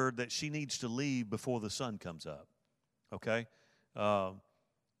tells her that she needs to leave before the sun comes up. Okay?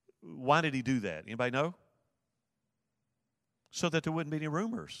 Why did he do that? Anybody know? So that there wouldn't be any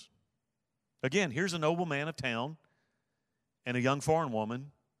rumors. Again, here's a noble man of town and a young foreign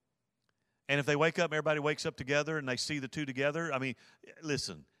woman. And if they wake up, everybody wakes up together and they see the two together. I mean,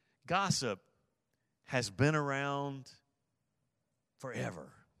 listen, gossip has been around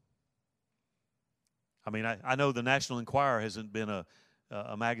forever. I mean, I know the National Enquirer hasn't been a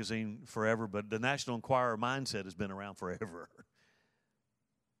magazine forever, but the National Enquirer mindset has been around forever.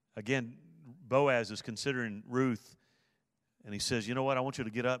 Again, Boaz is considering Ruth, and he says, "You know what? I want you to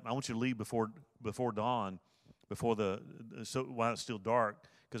get up. I want you to leave before dawn, while it's still dark,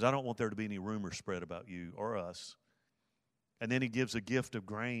 because I don't want there to be any rumors spread about you or us." And then he gives a gift of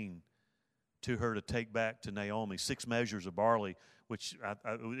grain to her to take back to Naomi, 6 measures of barley, which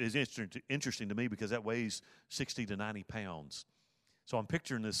is interesting to me because that weighs 60 to 90 pounds. So I'm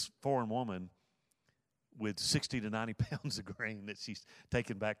picturing this foreign woman with 60 to 90 pounds of grain that she's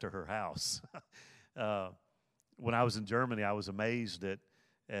taken back to her house. When I was in Germany, I was amazed at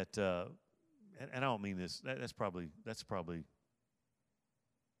and I don't mean this. That's probably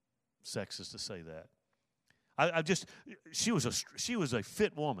sexist to say that. She was a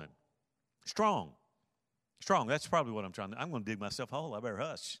fit woman. Strong. That's probably what I'm trying to. I'm going to dig myself a hole. I better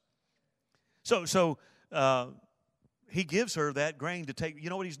hush. So he gives her that grain to take. You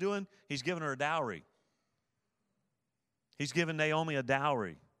know what he's doing? He's giving her a dowry. He's giving Naomi a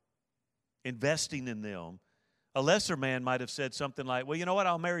dowry, investing in them. A lesser man might have said something like, "Well, you know what?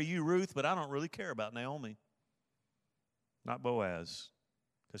 I'll marry you, Ruth, but I don't really care about Naomi." Not Boaz,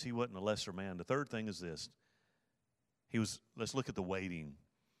 because he wasn't a lesser man. The third thing is this. Let's look at the waiting.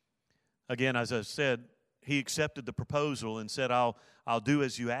 Again, as I said, he accepted the proposal and said, I'll do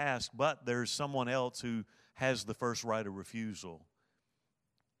as you ask, but there's someone else who has the first right of refusal.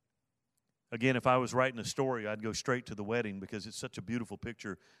 Again, if I was writing a story, I'd go straight to the wedding because it's such a beautiful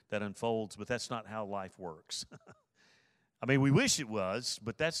picture that unfolds, but that's not how life works. I mean, we wish it was,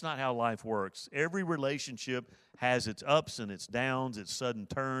 but that's not how life works. Every relationship has its ups and its downs, its sudden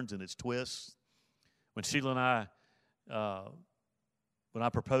turns and its twists. When Sheila and I, when I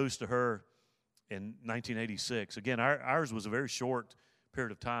proposed to her in 1986, again, ours was a very short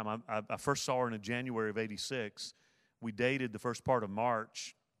period of time. I first saw her in January of 86. We dated the first part of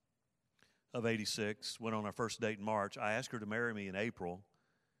March of 86, went on our first date in March. I asked her to marry me in April,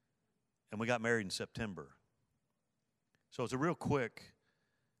 and we got married in September. So it's a real quick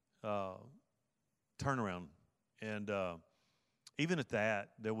turnaround. And even at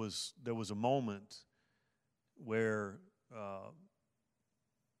that, there was a moment where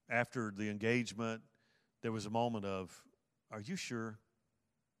after the engagement, there was a moment of, "Are you sure?"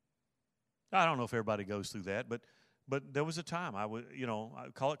 I don't know if everybody goes through that, but there was a time I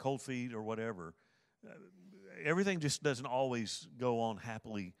call it cold feet or whatever. Everything just doesn't always go on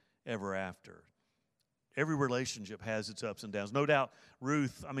happily ever after. Every relationship has its ups and downs. No doubt,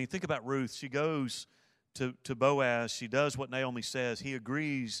 Ruth, I mean, think about Ruth. She goes to Boaz. She does what Naomi says. He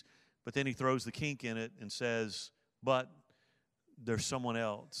agrees, but then he throws the kink in it and says, "But there's someone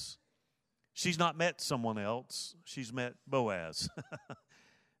else." She's not met someone else. She's met Boaz.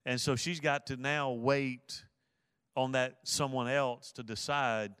 And so she's got to now wait on that someone else to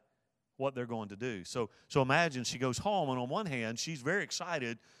decide what they're going to do. So imagine she goes home, and on one hand, she's very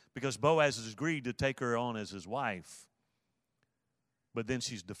excited because Boaz has agreed to take her on as his wife. But then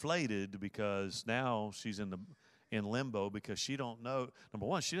she's deflated because now she's in limbo because she don't know. Number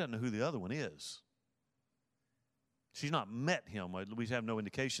one, she doesn't know who the other one is. She's not met him. We have no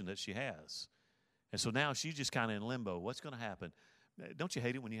indication that she has. And so now she's just kind of in limbo. What's going to happen? Don't you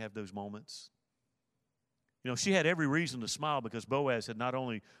hate it when you have those moments? You know, she had every reason to smile because Boaz had not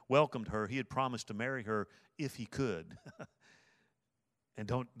only welcomed her, he had promised to marry her if he could.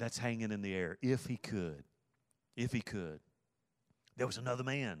 And that's hanging in the air. If he could. If he could. There was another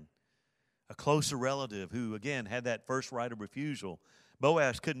man, a closer relative who, again, had that first right of refusal.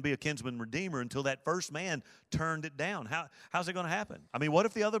 Boaz couldn't be a kinsman redeemer until that first man turned it down. How's it going to happen? I mean, what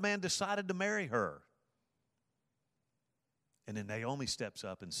if the other man decided to marry her? And then Naomi steps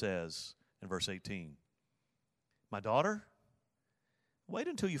up and says in verse 18, "My daughter, wait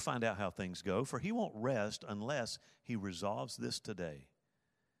until you find out how things go, for he won't rest unless he resolves this today."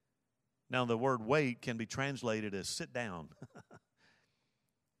 Now, the word wait can be translated as sit down.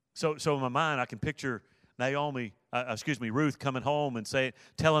 So in my mind, I can picture Ruth coming home and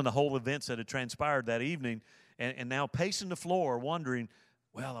telling the whole events that had transpired that evening, and now pacing the floor, wondering,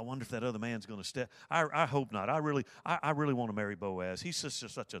 well, I wonder if that other man's going to step. I hope not. I really want to marry Boaz. He's just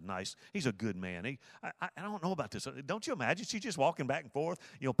such a nice. He's a good man. I don't know about this. Don't you imagine? She's just walking back and forth,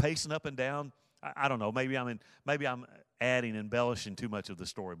 pacing up and down. I don't know. Maybe I'm adding, embellishing too much of the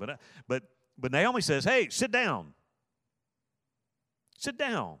story. But Naomi says, "Hey, sit down. Sit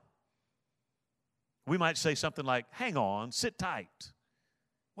down." We might say something like, "Hang on, sit tight,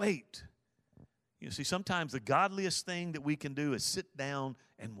 wait." You see, sometimes the godliest thing that we can do is sit down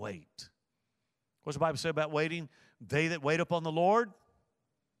and wait. What's the Bible say about waiting? They that wait upon the Lord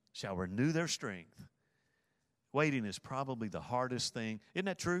shall renew their strength. Waiting is probably the hardest thing. Isn't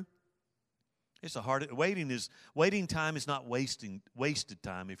that true? It's the hardest. Waiting time is not wasted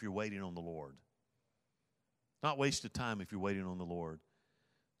time if you're waiting on the Lord. Not wasted time if you're waiting on the Lord.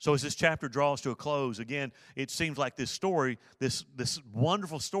 So as this chapter draws to a close, again, it seems like this story, this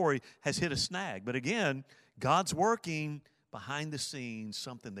wonderful story, has hit a snag. But again, God's working behind the scenes,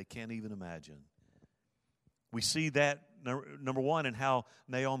 something they can't even imagine. We see that, number one, in how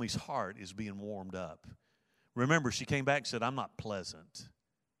Naomi's heart is being warmed up. Remember, she came back and said, "I'm not pleasant.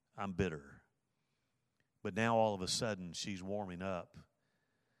 I'm bitter." But now all of a sudden, she's warming up.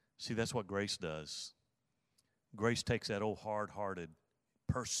 See, that's what grace does. Grace takes that old hard-hearted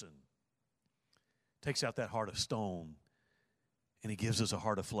person, takes out that heart of stone, and he gives us a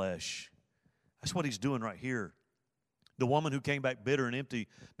heart of flesh. That's what he's doing right here. The woman who came back bitter and empty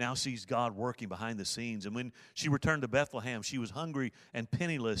now sees God working behind the scenes. And when she returned to Bethlehem, she was hungry and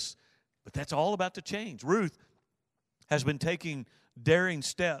penniless, but that's all about to change. Ruth has been took that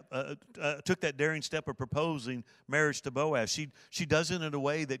daring step of proposing marriage to Boaz. She does it in a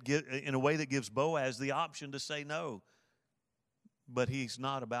way that gives Boaz the option to say no. But he's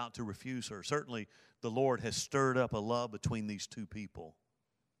not about to refuse her. Certainly, the Lord has stirred up a love between these two people.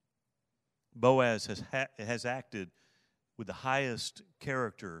 Boaz has acted with the highest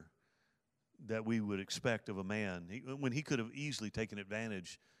character that we would expect of a man, when he could have easily taken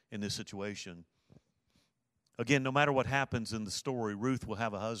advantage in this situation. Again, no matter what happens in the story, Ruth will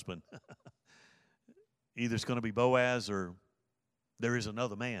have a husband. Either it's going to be Boaz or there is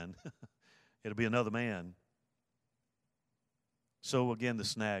another man. It'll be another man. So again, the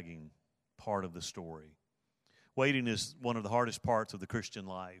snagging part of the story. Waiting is one of the hardest parts of the Christian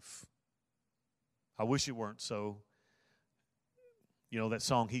life. I wish it weren't so. You know that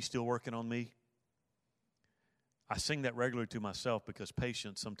song, "He's Still Working on Me"? I sing that regularly to myself because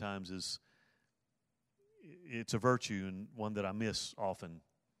patience sometimes it's a virtue and one that I miss often.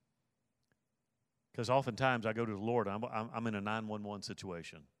 Because oftentimes I go to the Lord, I'm in a 911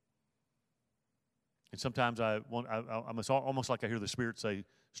 situation. And sometimes I'm almost like I hear the Spirit say,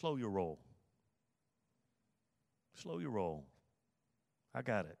 "Slow your roll. Slow your roll. I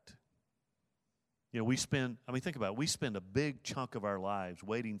got it." Think about it. We spend a big chunk of our lives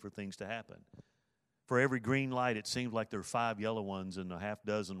waiting for things to happen. For every green light, it seems like there are 5 yellow ones and a half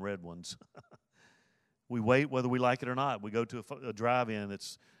dozen red ones. We wait whether we like it or not. We go to a drive-in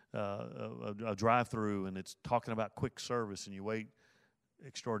that's a drive-through, and it's talking about quick service, and you wait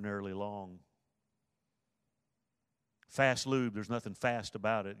extraordinarily long. Fast lube, there's nothing fast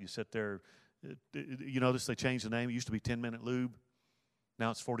about it. You sit there. You notice they changed the name. It used to be 10-minute lube. Now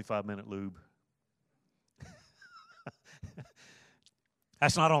it's 45-minute lube.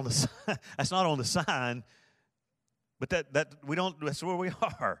 That's not on the sign, but that's where we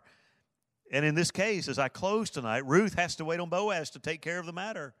are. And in this case, as I close tonight, Ruth has to wait on Boaz to take care of the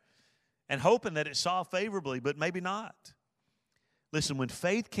matter, and hoping that it's solved favorably, but maybe not. Listen, when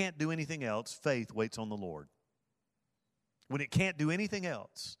faith can't do anything else, faith waits on the Lord. When it can't do anything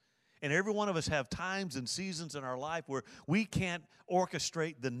else. And every one of us have times and seasons in our life where we can't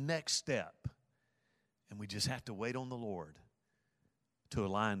orchestrate the next step. And we just have to wait on the Lord to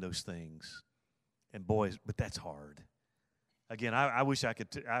align those things. And boys, but that's hard. Again, I wish I could.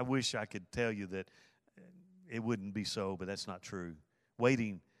 I wish I could tell you that it wouldn't be so, but that's not true.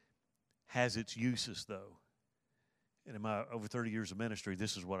 Waiting has its uses, though. And in my over 30 years of ministry,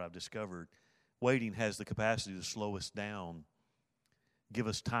 this is what I've discovered. Waiting has the capacity to slow us down, give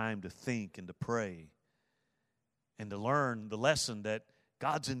us time to think and to pray, and to learn the lesson that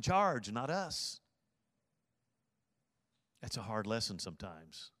God's in charge, not us. That's a hard lesson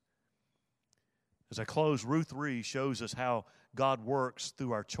sometimes. As I close, Ruth 3 shows us how God works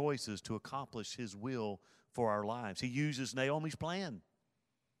through our choices to accomplish His will for our lives. He uses Naomi's plan.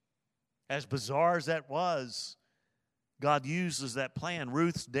 As bizarre as that was, God uses that plan.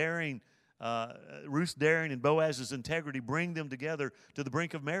 Ruth's daring and Boaz's integrity bring them together to the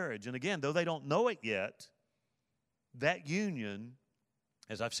brink of marriage. And again, though they don't know it yet, that union,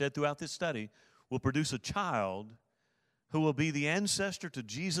 as I've said throughout this study, will produce a child who will be the ancestor to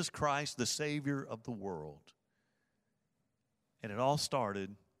Jesus Christ, the Savior of the world. And it all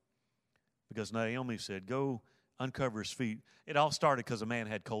started because Naomi said, go uncover his feet. It all started because a man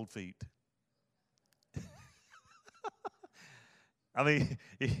had cold feet. I mean,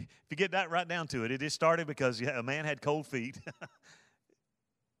 if you get that right down to it, it just started because a man had cold feet.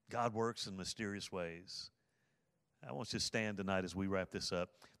 God works in mysterious ways. I want you to stand tonight as we wrap this up.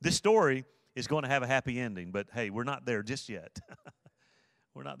 This story is going to have a happy ending, but hey, we're not there just yet.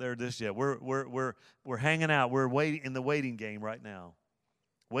 We're not there just yet. We're hanging out. We're waiting in the waiting game right now,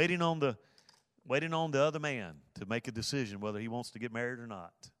 waiting on the other man to make a decision whether he wants to get married or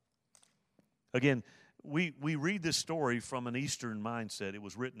not. Again, we read this story from an Eastern mindset. It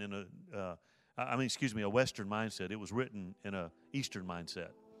was written in a Western mindset. It was written in a Eastern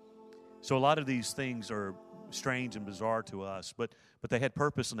mindset. So a lot of these things are strange and bizarre to us, but they had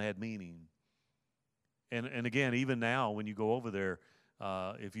purpose and they had meaning. And again, even now, when you go over there,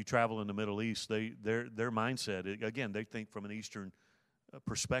 if you travel in the Middle East, their mindset, again, they think from an Eastern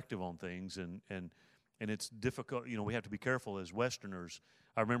perspective on things, and it's difficult. You know, we have to be careful as Westerners.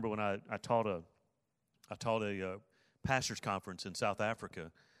 I remember when I taught a pastors' conference in South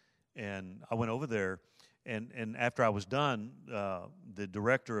Africa, and I went over there, and after I was done, the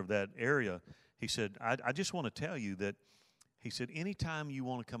director of that area, he said, I just want to tell you that, he said, anytime you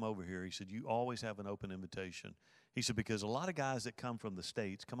want to come over here, he said, you always have an open invitation. He said, because a lot of guys that come from the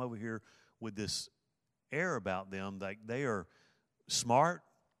States come over here with this air about them, like they are smart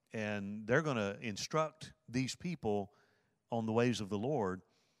and they're going to instruct these people on the ways of the Lord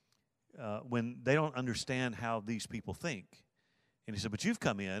when they don't understand how these people think. And he said, but you've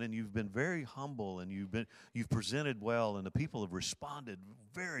come in and you've been very humble and you've presented well and the people have responded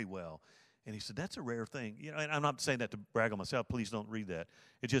very well. And he said, that's a rare thing. You know, and I'm not saying that to brag on myself. Please don't read that.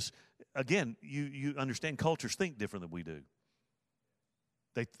 It just, again, you understand cultures think different than we do.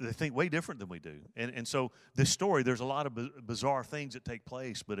 They think way different than we do. And so this story, there's a lot of bizarre things that take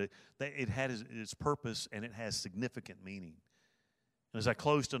place, but it had its purpose and it has significant meaning. And as I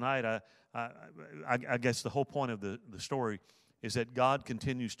close tonight, I guess the whole point of the story is that God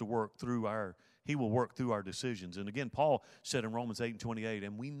continues to work through He will work through our decisions. And again, Paul said in Romans 8:28,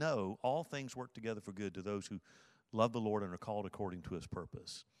 and we know all things work together for good to those who love the Lord and are called according to His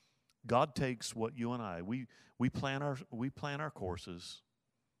purpose. God takes what you and I, we plan our courses,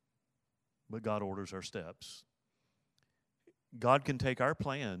 but God orders our steps. God can take our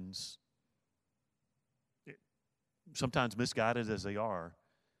plans, sometimes misguided as they are,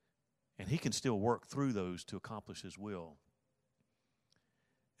 and He can still work through those to accomplish His will.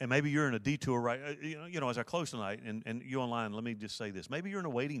 And maybe you're in a detour, right? You know, as I close tonight, and you online, let me just say this. Maybe you're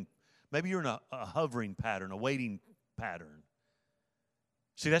in a hovering pattern, a waiting pattern.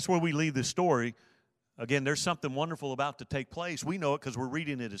 See, that's where we leave this story. Again, there's something wonderful about to take place. We know it because we're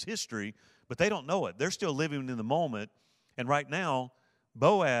reading it as history, but they don't know it. They're still living in the moment. And right now,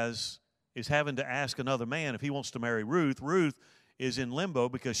 Boaz is having to ask another man if he wants to marry Ruth. Ruth is in limbo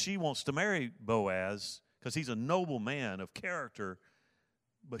because she wants to marry Boaz because he's a noble man of character,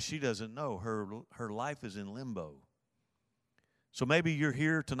 but she doesn't know. Her life is in limbo. So maybe you're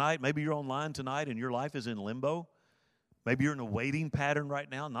here tonight. Maybe you're online tonight and your life is in limbo. Maybe you're in a waiting pattern right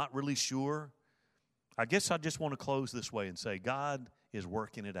now, not really sure. I guess I just want to close this way and say God is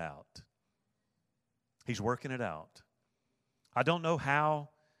working it out. He's working it out. I don't know how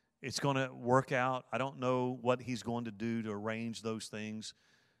it's going to work out. I don't know what He's going to do to arrange those things.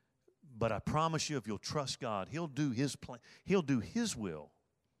 But I promise you, if you'll trust God, He'll do His plan. He'll do His will.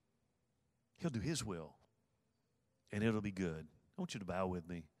 He'll do His will, and it'll be good. I want you to bow with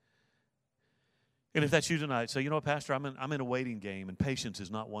me. And if that's you tonight, say, you know what, Pastor, I'm in a waiting game, and patience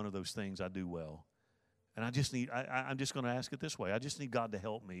is not one of those things I do well. And I'm just going to ask it this way. I just need God to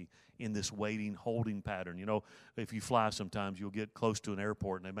help me in this waiting, holding pattern. You know, if you fly sometimes, you'll get close to an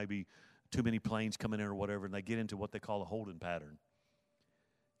airport and there may be too many planes coming in or whatever, and they get into what they call a holding pattern.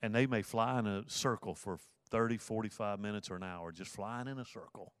 And they may fly in a circle for 30, 45 minutes or an hour, just flying in a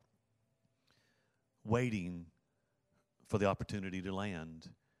circle, waiting for the opportunity to land.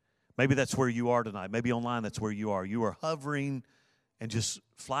 Maybe that's where you are tonight. Maybe online that's where you are. You are hovering and just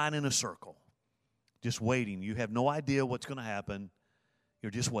flying in a circle, just waiting. You have no idea what's going to happen.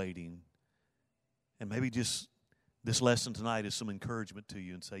 You're just waiting. And maybe just this lesson tonight is some encouragement to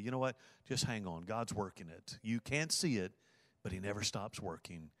you and say, you know what? Just hang on. God's working it. You can't see it, but He never stops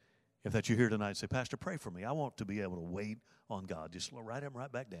working. If that's you here tonight, say, Pastor, pray for me. I want to be able to wait on God. Just write him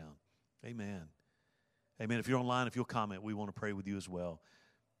right back down. Amen. Amen. If you're online, if you'll comment, we want to pray with you as well.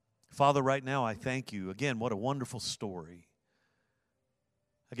 Father, right now I thank you. Again, what a wonderful story.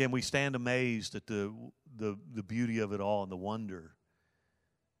 Again, we stand amazed at the beauty of it all and the wonder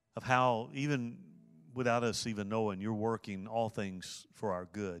of how, even without us even knowing, you're working all things for our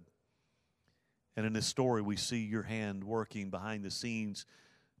good. And in this story, we see your hand working behind the scenes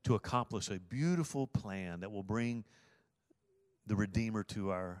to accomplish a beautiful plan that will bring the Redeemer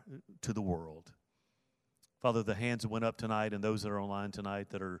to the world. Father, the hands that went up tonight and those that are online tonight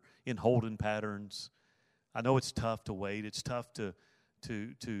that are in holding patterns, I know it's tough to wait. It's tough to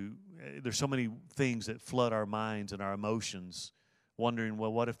there's so many things that flood our minds and our emotions, wondering,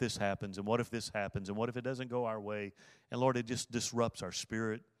 well, what if this happens, and what if this happens, and what if it doesn't go our way? And Lord, it just disrupts our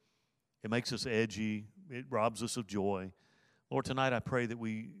spirit. It makes us edgy. It robs us of joy. Lord, tonight I pray that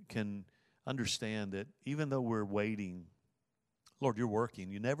we can understand that even though we're waiting, Lord, you're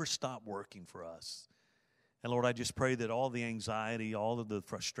working. You never stop working for us. And Lord, I just pray that all the anxiety, all of the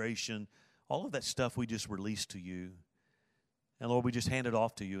frustration, all of that stuff we just release to you. And Lord, we just hand it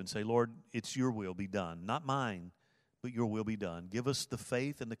off to you and say, Lord, it's your will be done. Not mine, but your will be done. Give us the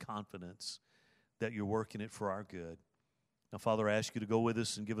faith and the confidence that you're working it for our good. Now, Father, I ask you to go with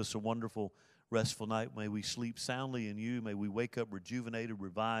us and give us a wonderful, restful night. May we sleep soundly in you. May we wake up rejuvenated,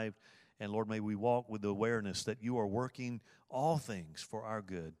 revived. And Lord, may we walk with the awareness that you are working all things for our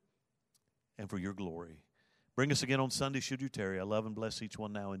good and for your glory. Bring us again on Sunday, should you tarry. I love and bless each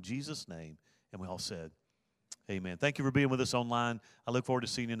one now in Jesus' name. And we all said, amen. Thank you for being with us online. I look forward to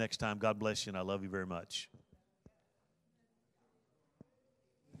seeing you next time. God bless you, and I love you very much.